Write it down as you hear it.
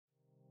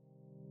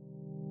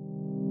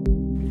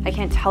I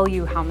can't tell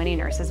you how many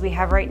nurses we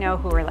have right now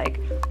who are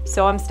like,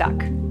 so I'm stuck.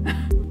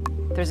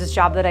 There's this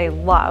job that I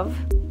love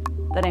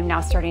that I'm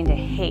now starting to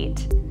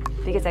hate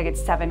because I get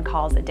 7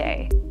 calls a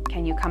day.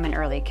 Can you come in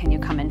early? Can you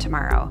come in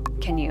tomorrow?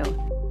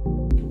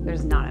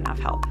 There's not enough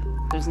help.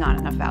 There's not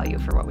enough value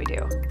for what we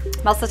do.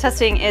 Muscle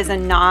testing is a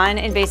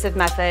non-invasive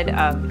method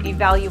of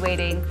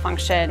evaluating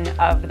function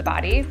of the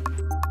body,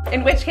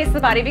 in which case the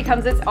body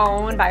becomes its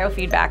own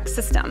biofeedback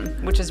system,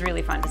 which is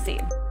really fun to see.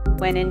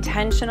 When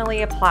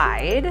intentionally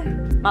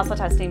applied, muscle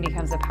testing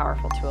becomes a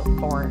powerful tool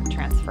for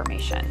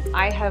transformation.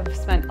 I have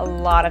spent a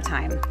lot of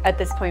time, at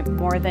this point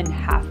more than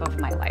half of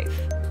my life,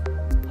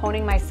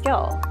 honing my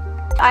skill.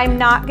 I'm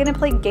not gonna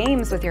play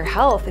games with your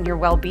health and your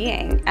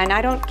well-being, and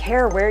I don't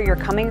care where you're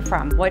coming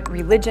from, what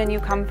religion you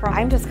come from.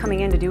 I'm just coming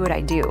in to do what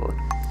I do.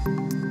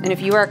 And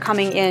if you are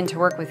coming in to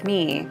work with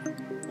me,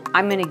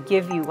 I'm gonna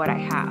give you what I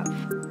have.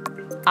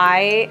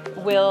 I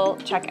will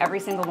check every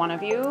single one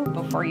of you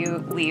before you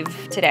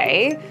leave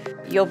today.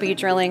 You'll be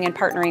drilling and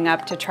partnering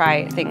up to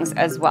try things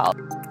as well.